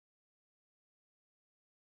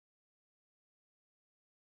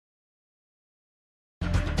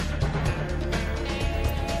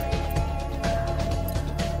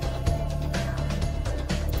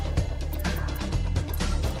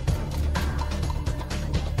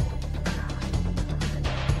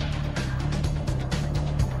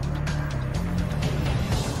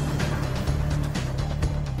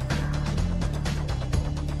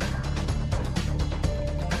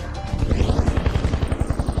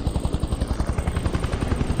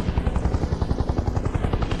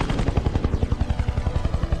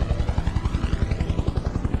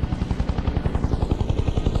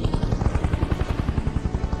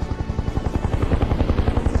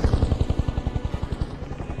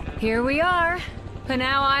Here we are.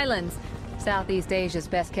 Panau Islands. Southeast Asia's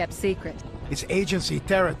best-kept secret. It's agency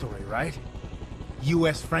territory, right?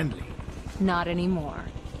 US friendly. Not anymore.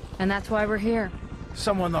 And that's why we're here.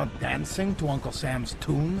 Someone not dancing to Uncle Sam's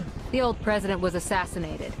tune? The old president was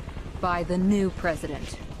assassinated by the new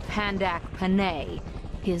president, Pandak Panay,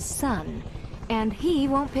 his son. And he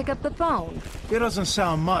won't pick up the phone. He doesn't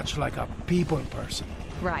sound much like a people person.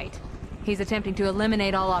 Right. He's attempting to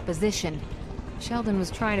eliminate all opposition. Sheldon was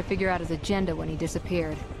trying to figure out his agenda when he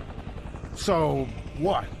disappeared. So,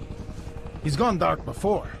 what? He's gone dark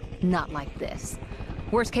before. Not like this.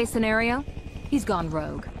 Worst case scenario, he's gone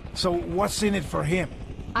rogue. So what's in it for him?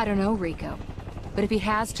 I don't know, Rico. But if he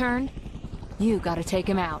has turned, you gotta take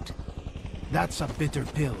him out. That's a bitter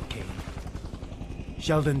pill, Kane.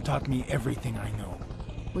 Sheldon taught me everything I know.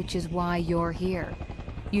 Which is why you're here.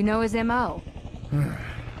 You know his M.O.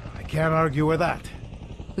 I can't argue with that.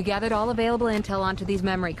 We gathered all available intel onto these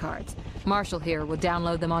memory cards. Marshall here will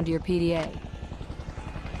download them onto your PDA.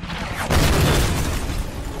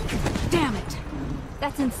 Damn it!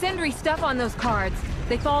 That's incendiary stuff on those cards.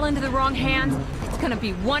 They fall into the wrong hands. It's gonna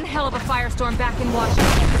be one hell of a firestorm back in Washington.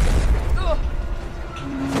 Ugh.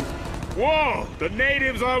 Whoa! The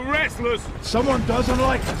natives are restless! Someone doesn't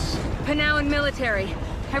like us. Panauan military.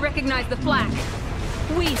 I recognize the flak.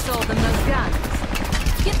 We sold them those guns.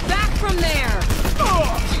 Get back from there!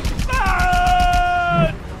 Oh,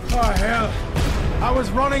 hell. I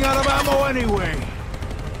was running out of ammo anyway.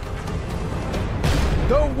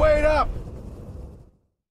 Don't wait up!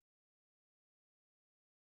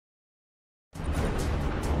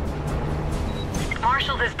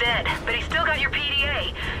 Marshall is dead, but he's still got your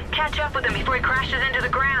PDA. Catch up with him before he crashes into the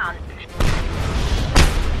ground.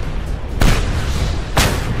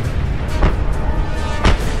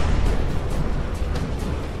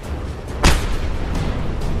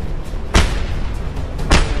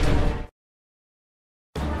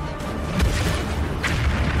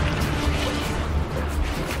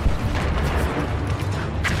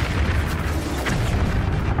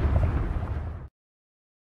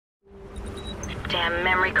 Damn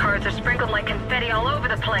memory cards are sprinkled like confetti all over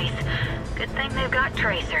the place. Good thing they've got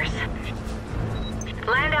tracers.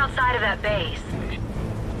 Land outside of that base.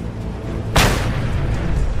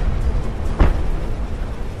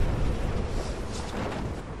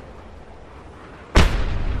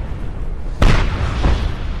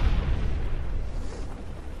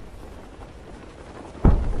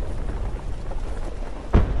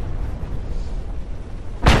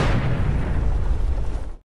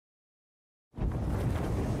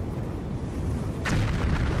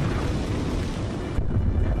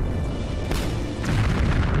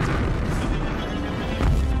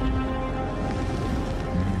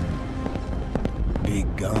 Big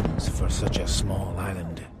guns for such a small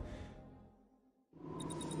island.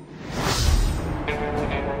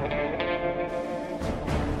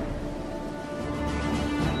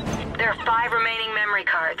 There are 5 remaining memory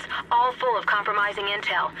cards, all full of compromising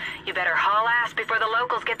intel. You better haul ass before the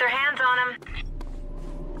locals get their hands on them.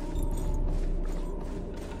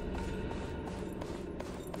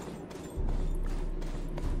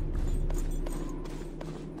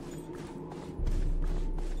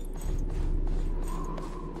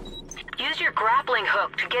 Use your grappling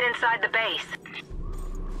hook to get inside the base.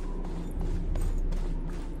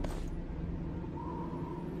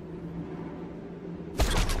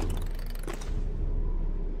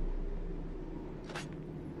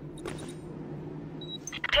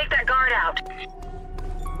 Take that guard out.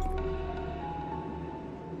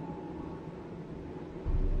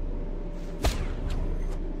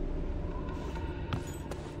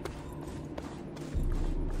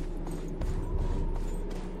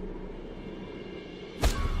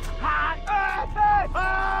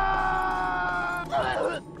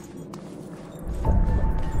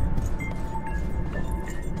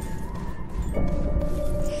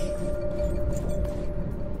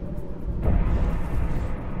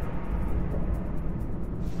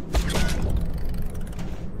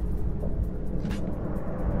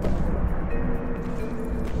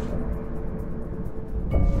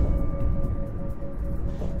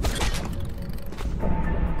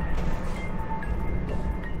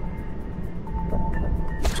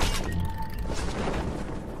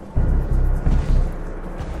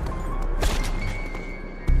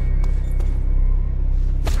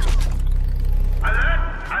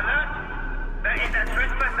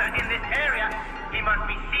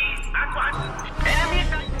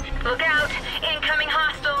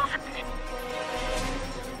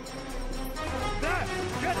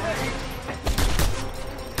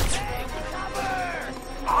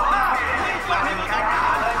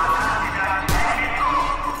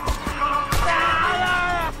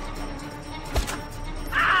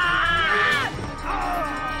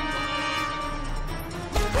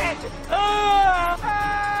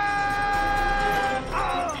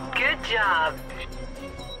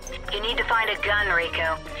 You need to find a gun,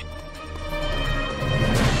 Rico.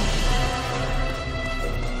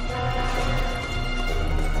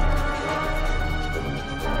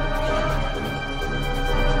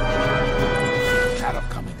 That'll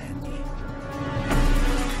come in handy.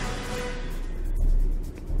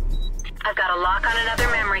 I've got a lock on another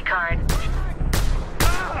memory card.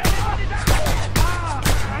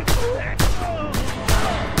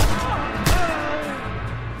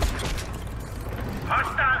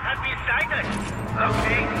 Hostile have been sighted.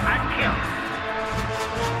 Locate and kill.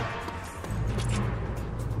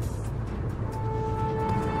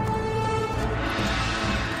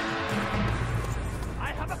 I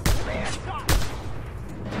have a clear shot.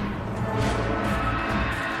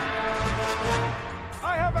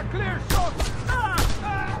 I have a clear shot!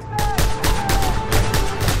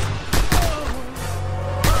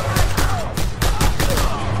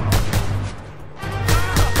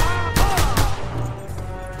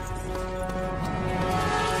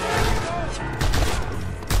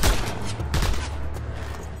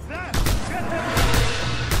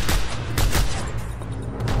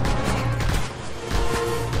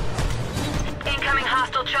 Incoming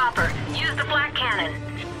hostile chopper. Use the black cannon.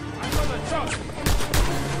 I'm on the shot!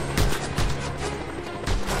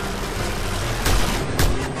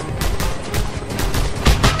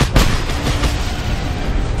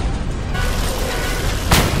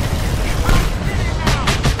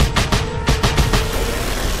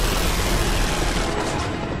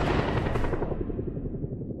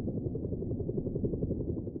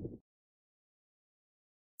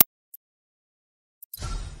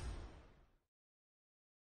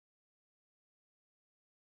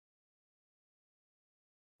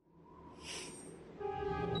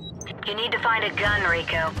 You need to find a gun,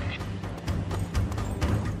 Rico.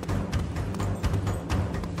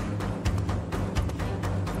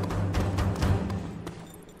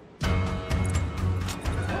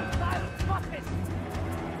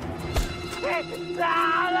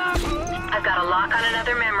 I've got a lock on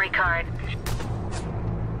another memory card.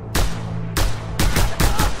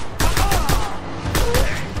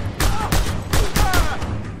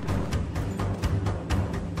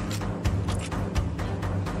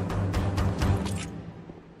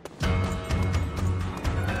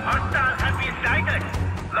 Hostile have been sighted.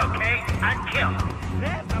 Locate and kill.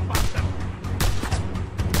 There's the bastard!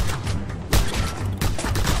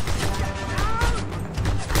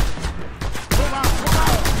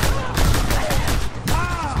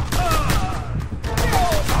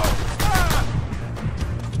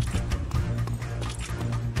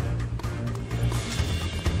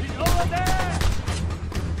 He's over there!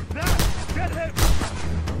 Now, get him!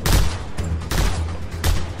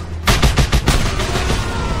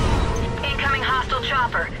 Incoming hostile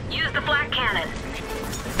chopper. Use the black cannon.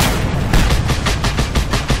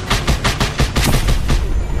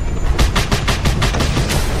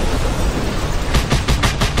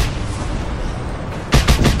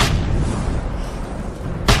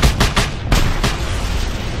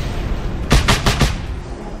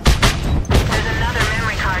 There's another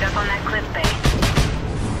memory card up on that cliff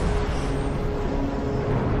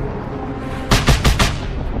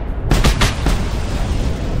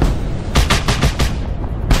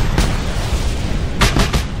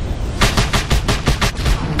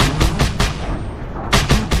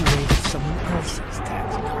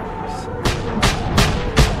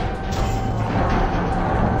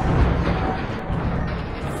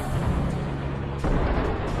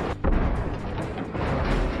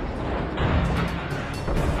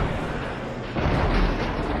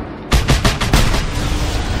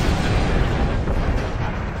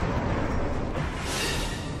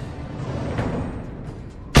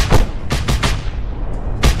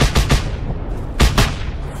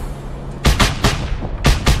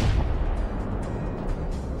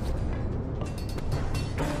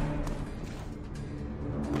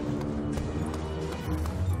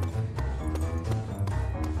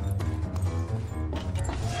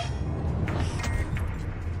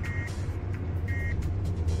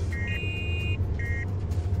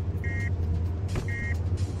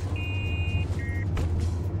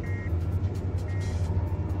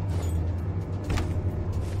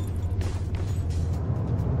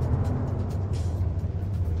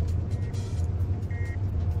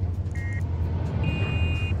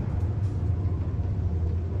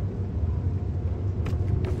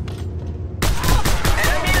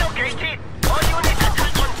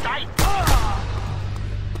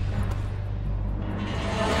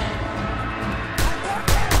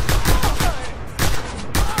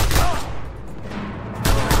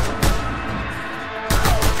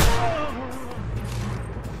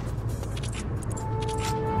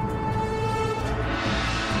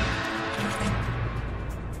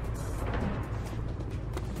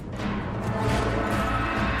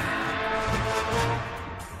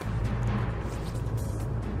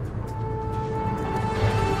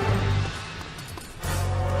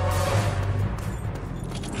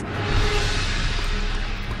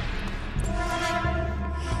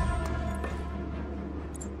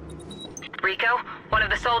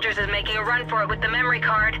soldiers is making a run for it with the memory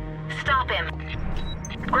card. Stop him.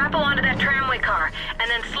 Grapple onto that tramway car, and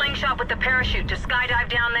then slingshot with the parachute to skydive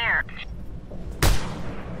down there.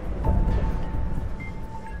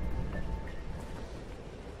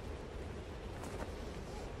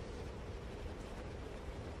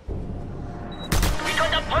 We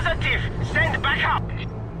got a positive! Send backup!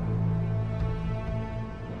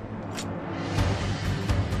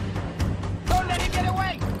 Don't let him get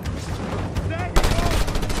away! There you go!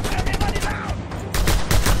 Everybody down!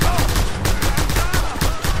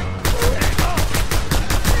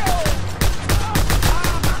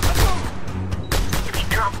 He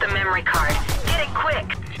dropped the memory card. Get it quick!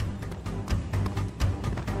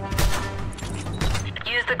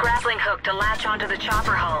 Use the grappling hook to latch onto the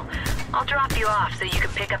chopper hull. I'll drop you off so you can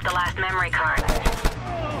pick up the last memory card.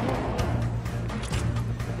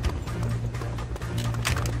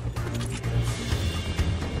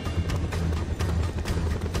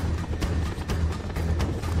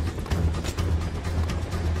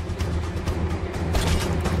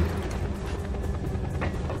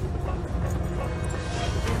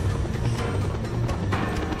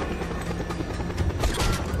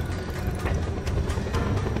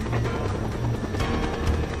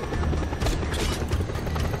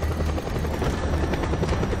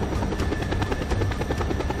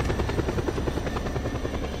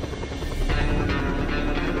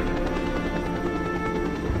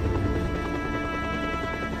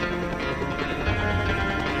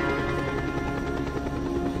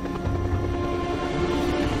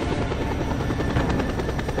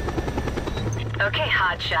 Okay,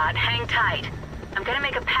 Hotshot, hang tight. I'm gonna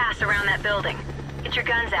make a pass around that building. Get your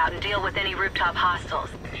guns out and deal with any rooftop hostiles.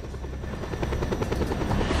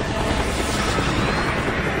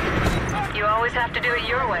 You always have to do it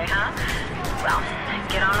your way, huh? Well,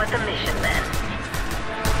 get on with the mission then.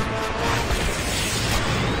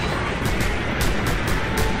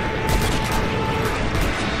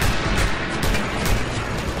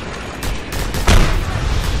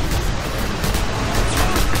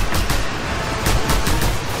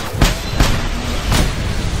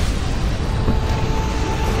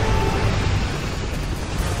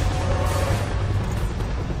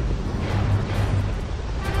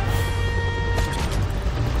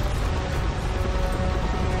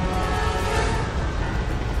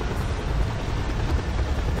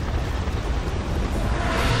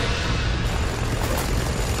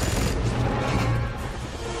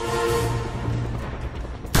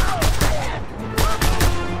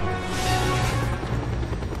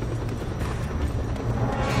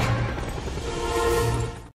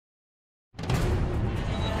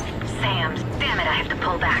 Damn it, I have to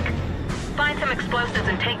pull back. Find some explosives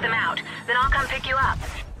and take them out, then I'll come pick you up.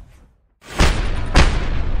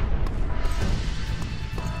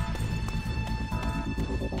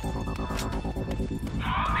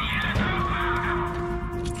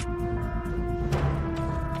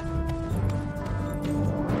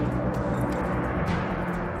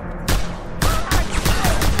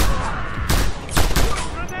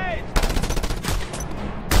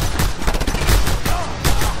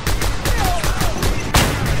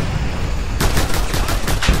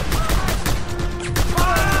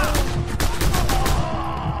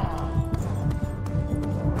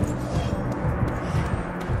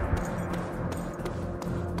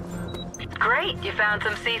 Great, you found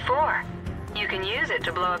some C4. You can use it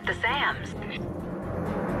to blow up the SAMs.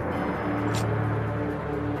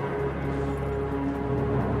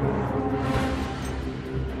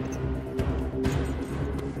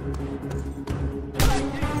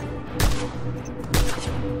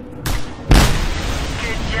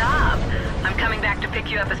 Good job. I'm coming back to pick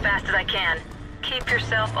you up as fast as I can. Keep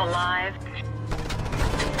yourself alive.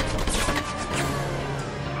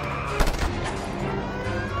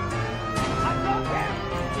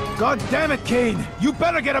 God damn it, Kane! You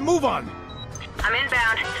better get a move on! I'm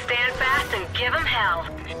inbound. Stand fast and give 'em hell.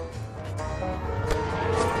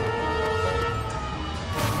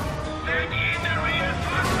 They're in the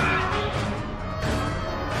reinforcements!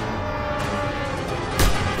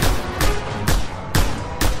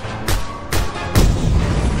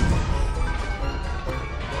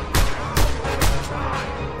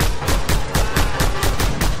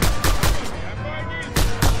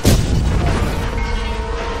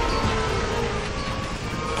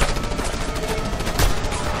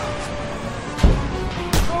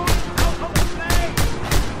 Go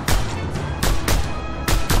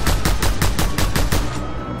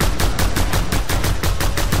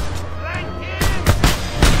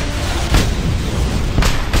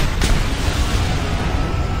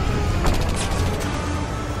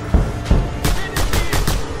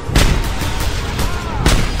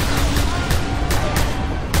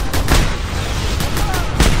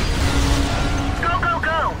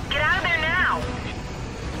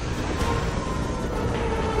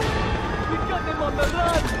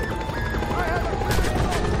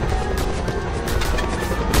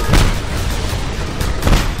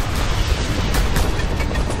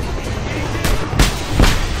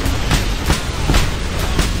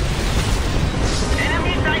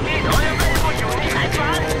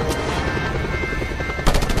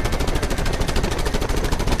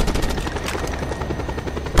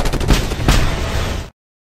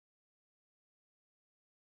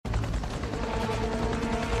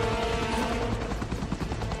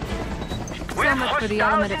for the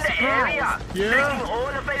element of surprise. Yeah?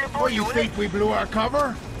 What, you think we blew our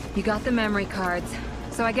cover? You got the memory cards,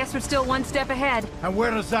 so I guess we're still one step ahead. And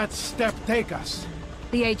where does that step take us?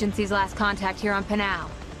 The agency's last contact here on Panau,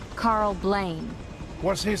 Carl Blaine.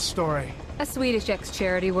 What's his story? A Swedish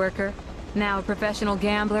ex-charity worker, now a professional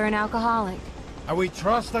gambler and alcoholic. And we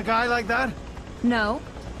trust a guy like that? No,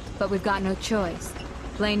 but we've got no choice.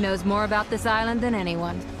 Blaine knows more about this island than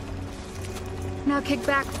anyone. Now kick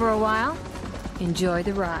back for a while. Enjoy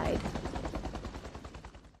the ride.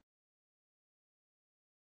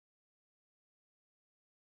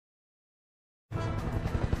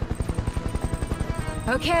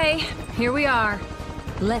 Okay, here we are.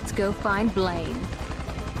 Let's go find Blaine.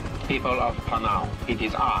 People of Panau, it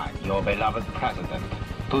is I, your beloved president.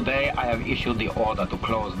 Today I have issued the order to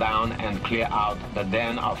close down and clear out the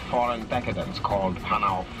den of foreign decadents called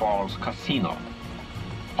Panau Falls Casino.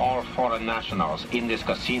 All foreign nationals in this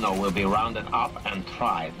casino will be rounded up and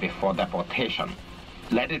tried before deportation.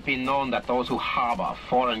 Let it be known that those who harbor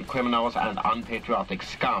foreign criminals and unpatriotic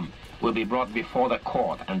scum will be brought before the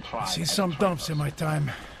court and tried. I've seen some dumps in my time.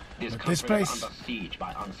 But this place... Under siege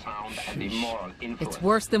by unsound and immoral influence. It's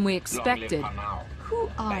worse than we expected. Who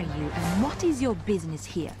are you and what is your business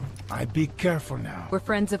here? I'd be careful now. We're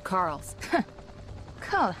friends of Carl's.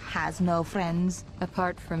 Carl has no friends.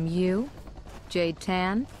 Apart from you, Jade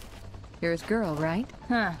Tan. You're his girl, right?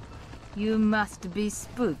 Huh. You must be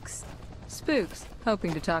Spooks. Spooks,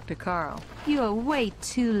 hoping to talk to Carl. You're way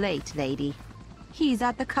too late, lady. He's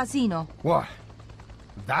at the casino. What?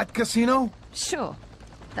 That casino? Sure.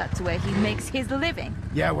 That's where he makes his living.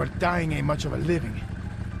 Yeah, we're dying ain't much of a living.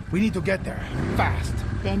 We need to get there, fast.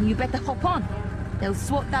 Then you better hop on. They'll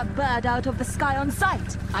swat that bird out of the sky on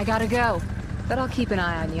sight. I gotta go, but I'll keep an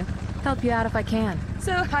eye on you. Help you out if I can.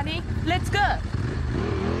 So, honey, let's go.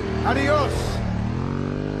 Adios!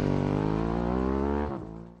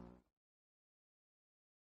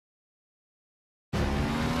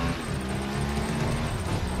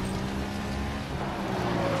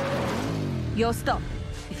 You'll stop.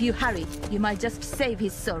 If you hurry, you might just save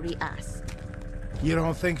his sorry ass. You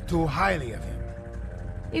don't think too highly of him?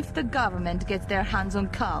 If the government gets their hands on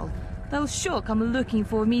Carl, they'll sure come looking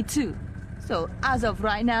for me too. So, as of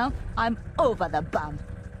right now, I'm over the bum.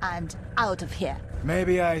 And out of here.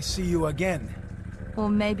 Maybe I see you again. Or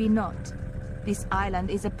maybe not. This island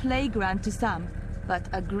is a playground to some, but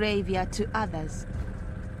a graveyard to others.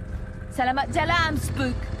 Salamat jalam,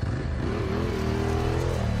 Spook!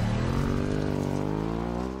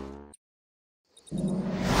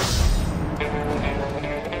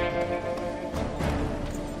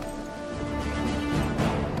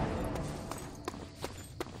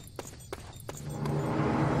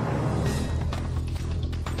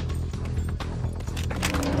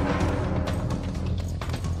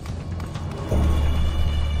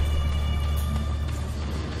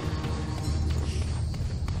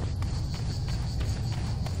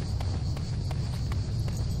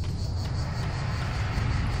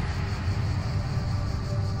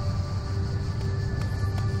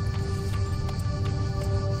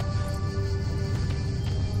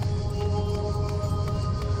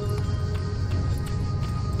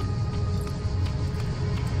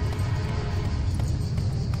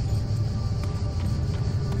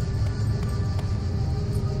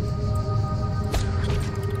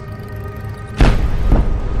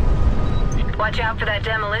 Watch out for that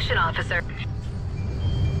demolition officer.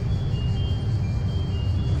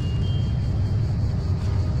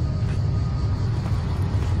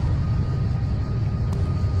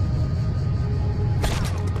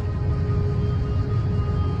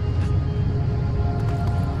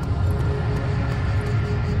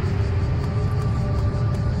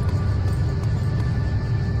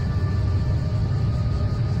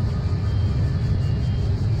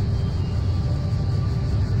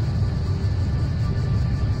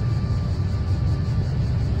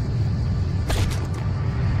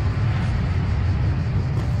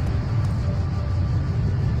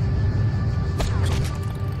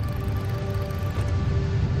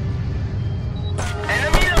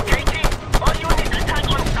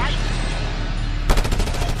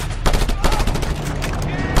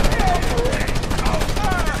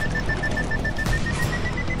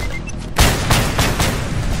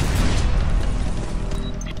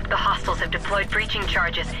 Breaching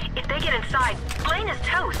charges. If they get inside, Blaine is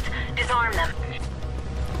toast. Disarm them.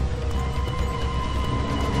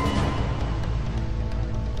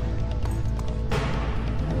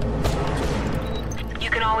 You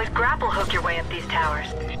can always grapple hook your way up these towers.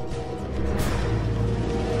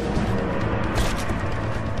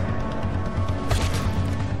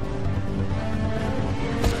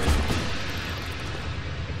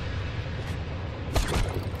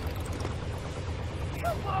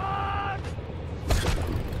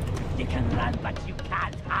 You can run, but you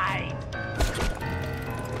can't hide.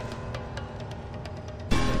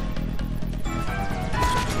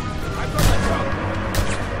 I've got the truck.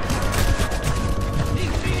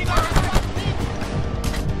 He's beating our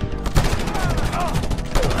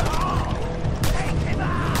Take him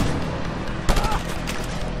out!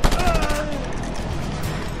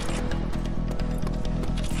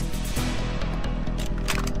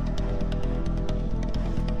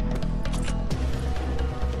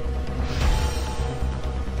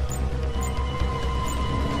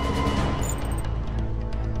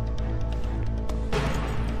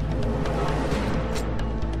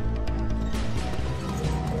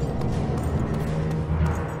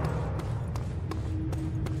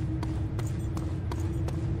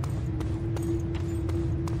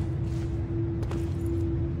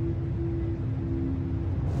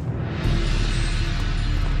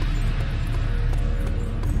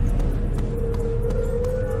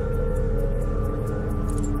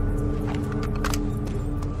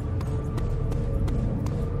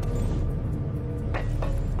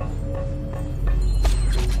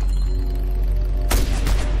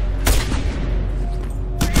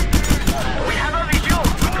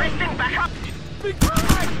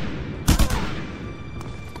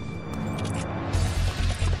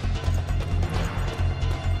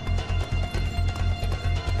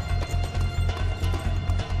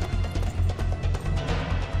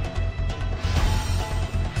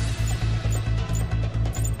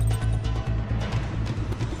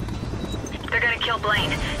 Kill Blaine.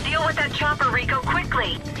 Deal with that chopper, Rico,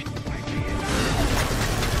 quickly!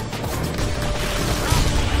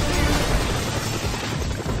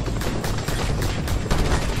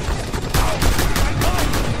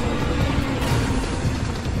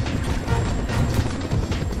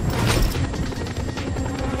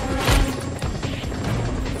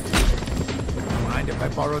 Mind if I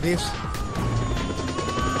borrow this?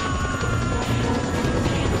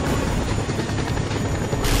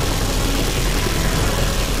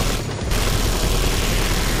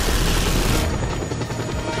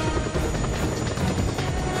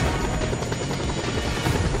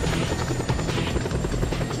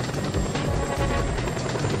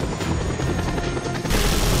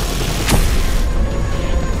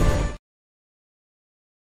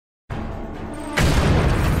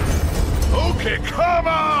 Okay, come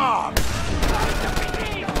on!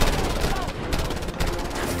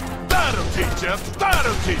 That'll teach us!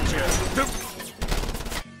 That'll teach us!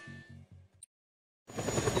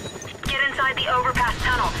 Get inside the overpass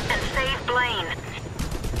tunnel and save Blaine.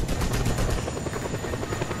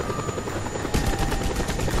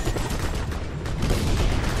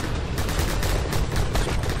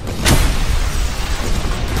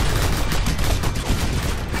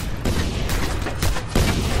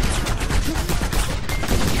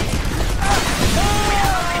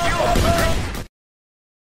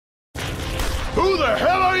 Who the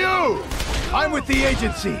hell are you? I'm with the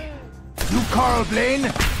agency. You Carl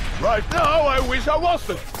Blaine? Right now, I wish I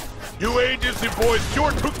wasn't. You agency boys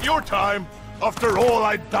sure took your time. After all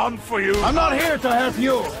I'd done for you. I'm not here to help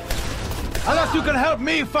you. Unless you can help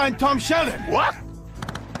me find Tom Sheldon. What?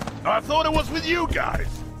 I thought it was with you guys.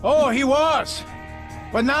 Oh, he was.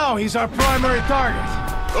 But now he's our primary target.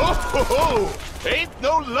 Oh, ho, ho. Ain't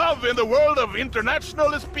no love in the world of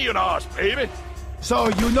international espionage, baby. So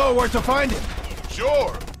you know where to find him?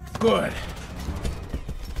 Sure. Good.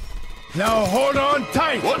 Now hold on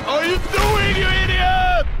tight. What are you doing, you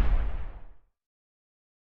idiot?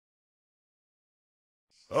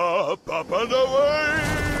 Up and away!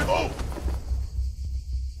 Oh!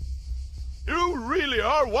 You really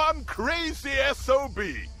are one crazy SOB.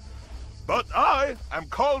 But I am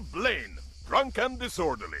called Blaine, drunk and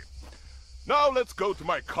disorderly. Now let's go to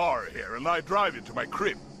my car here and I drive you to my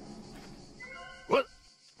crib. What?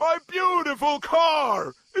 My beautiful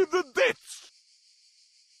car! In the ditch!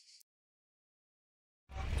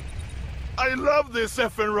 I love this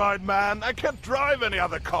effing ride, man. I can't drive any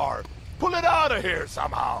other car. Pull it out of here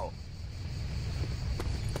somehow.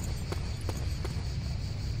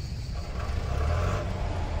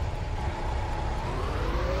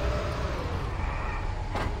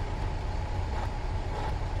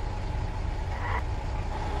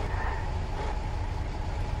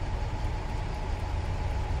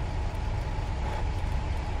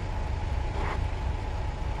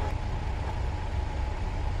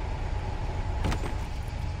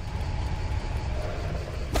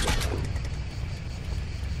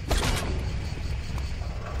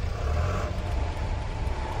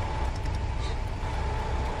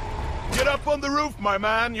 Get up on the roof, my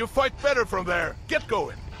man. You fight better from there. Get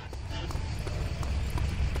going.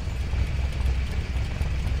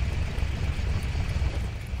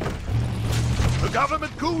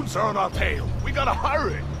 government goons are on our tail. We gotta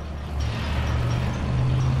hurry.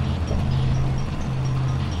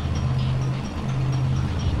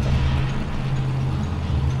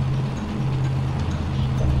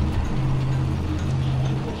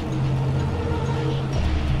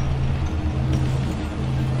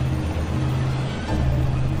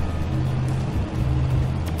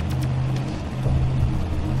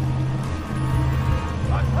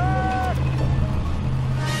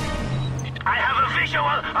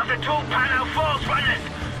 Of the two Panau Falls runners,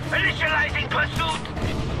 initializing pursuit.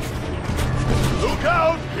 Look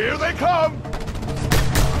out! Here they come!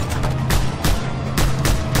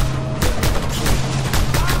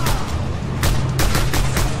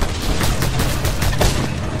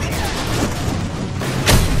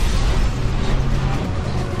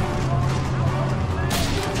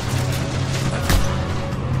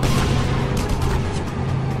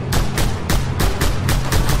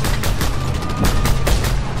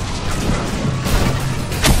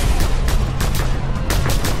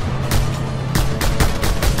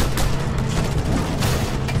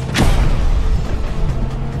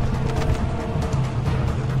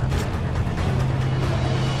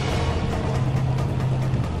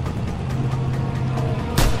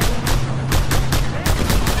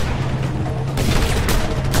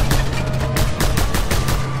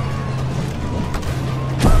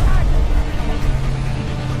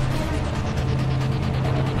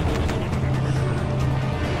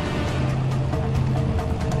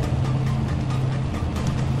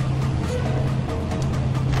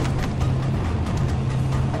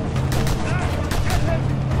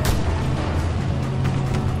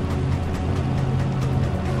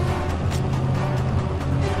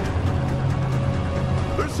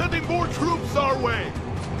 Sending more troops our way!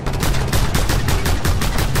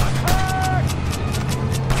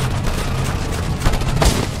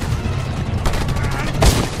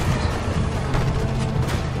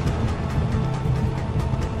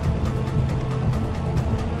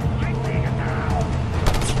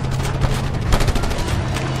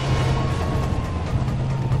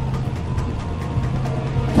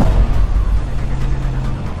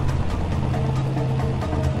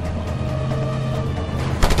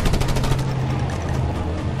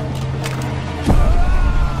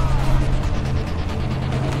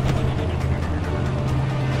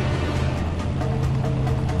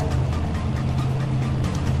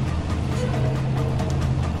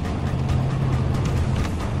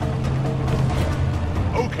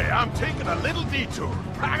 I'm taking a little detour.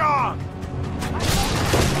 Hang on!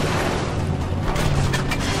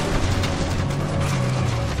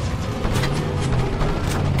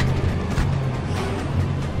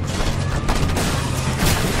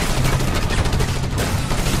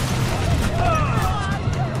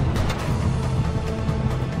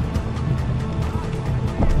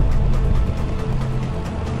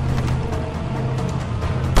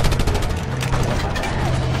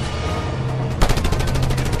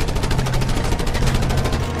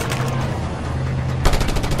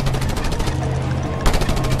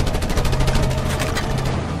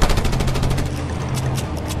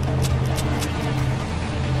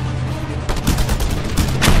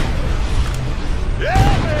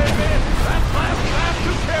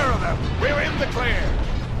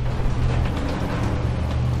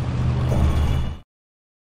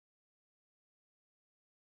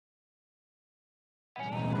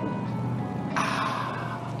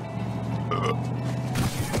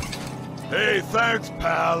 Hey, thanks,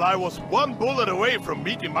 pal. I was one bullet away from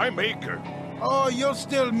meeting my maker. Oh, you'll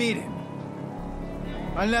still meet him.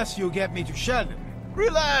 Unless you get me to Sheldon.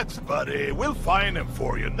 Relax, buddy. We'll find him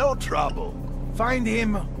for you. No trouble. Find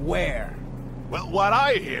him where? Well, what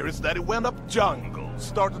I hear is that he went up jungle,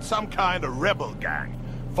 started some kind of rebel gang.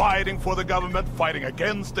 Fighting for the government, fighting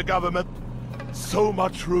against the government. So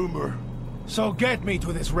much rumor. So get me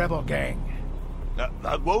to this rebel gang.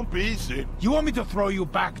 That won't be easy. You want me to throw you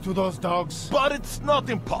back to those dogs? But it's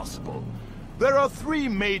not impossible. There are 3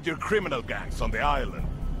 major criminal gangs on the island.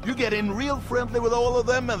 You get in real friendly with all of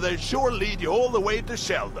them and they sure lead you all the way to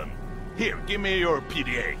Sheldon. Here, give me your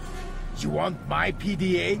PDA. You want my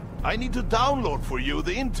PDA? I need to download for you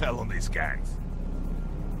the intel on these gangs.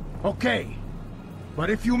 Okay.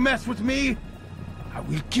 But if you mess with me, I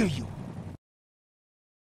will kill you.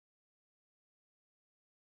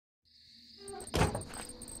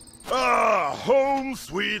 Ah, home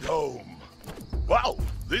sweet home. Wow,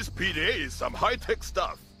 this PDA is some high-tech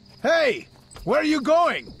stuff. Hey, where are you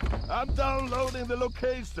going? I'm downloading the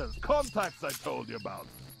locations, contacts I told you about.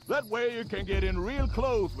 That way you can get in real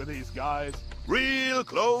close with these guys. Real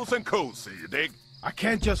close and cozy, you dig? I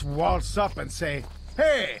can't just waltz up and say,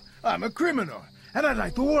 hey, I'm a criminal, and I'd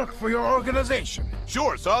like to work for your organization.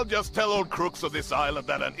 Sure, so I'll just tell old crooks of this island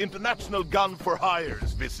that an international gun for hire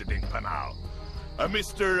is visiting Panau.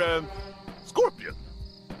 Mr. Scorpion.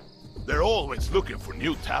 They're always looking for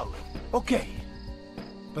new talent. Okay,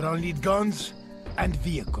 but I'll need guns and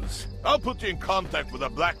vehicles. I'll put you in contact with a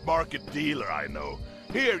black market dealer I know.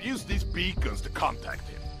 Here, use these beacons to contact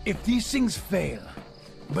him. If these things fail,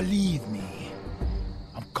 believe me,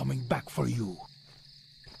 I'm coming back for you.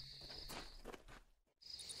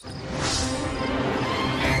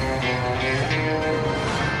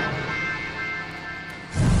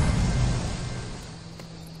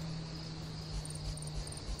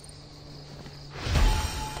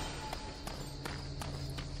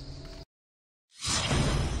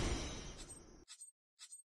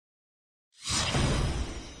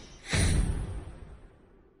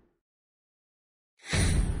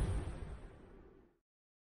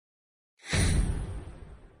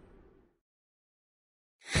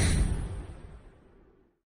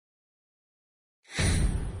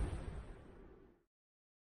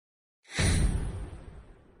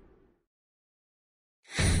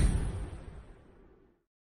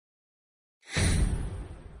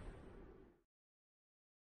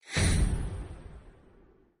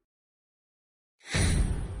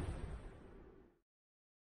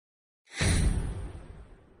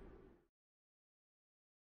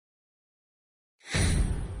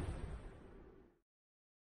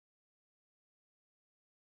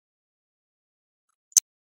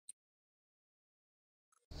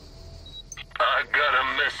 I got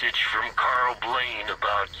a message from Carl Blaine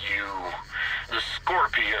about you. The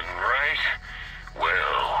Scorpion, right?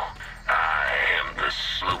 Well, I am the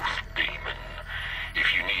Sleuth Demon.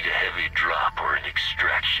 If you need a heavy drop or an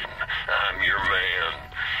extraction, I'm your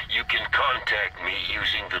man. You can contact me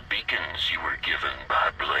using the beacons you were given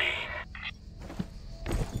by Blaine.